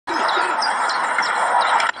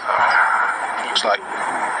looks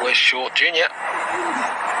like we're short junior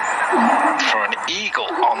for an eagle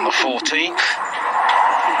on the 14th.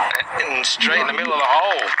 And straight in the middle of the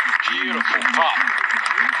hole. Beautiful putt.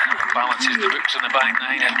 Balances the books on the back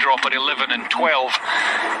nine and drop at 11 and 12.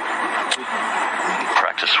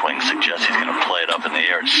 Practice swing suggests he's going to play it up in the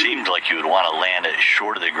air. It seemed like you would want to land it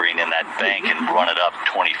short of the green in that bank and run it up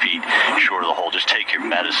 20 feet short of the hole. Just take your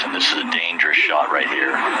medicine. This is a dangerous shot right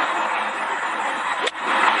here.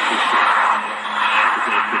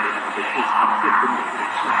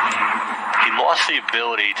 He lost the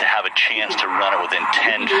ability to have a chance to run it within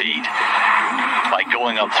 10 feet by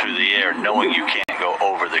going up through the air, knowing you can't go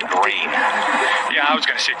over the green. Yeah, I was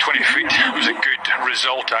going to say 20 feet was a good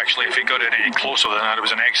result, actually. If he got it any closer than that, it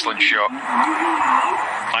was an excellent shot.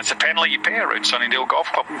 That's the penalty you pay around Sunningdale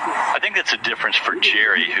Golf Club. I think that's a difference for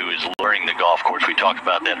Jerry, who is learning the golf course. We talked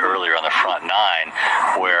about that earlier on the front nine,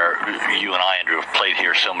 where you and I, Andrew, have played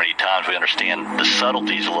here so many times. We understand the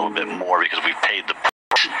subtleties a little bit more because we've paid the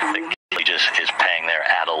price that he just is paying there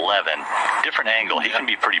at 11. Different angle. He can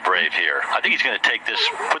be pretty brave here. I think he's going to take this,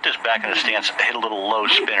 put this back in the stance, hit a little low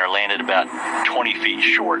spinner, land it about 20 feet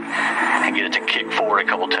short, and get it to kick forward a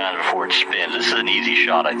couple times before it spins. This is an easy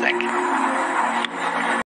shot, I think.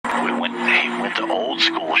 He went to old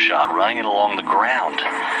school shot, running it along the ground,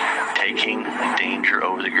 taking danger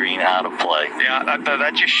over the green out of play. Yeah,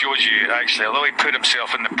 that just shows you, actually, although he put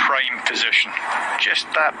himself in the prime position, just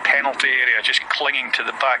that penalty area, just clinging to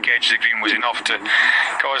the back edge of the green was enough to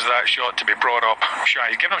cause that shot to be brought up shy.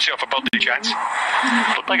 He's given himself a birdie chance.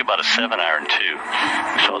 Looked like about a 7-iron too.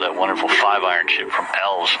 We saw that wonderful 5-iron chip from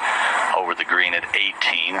Elves over the green at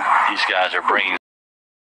 18. These guys are bringing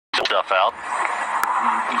stuff out.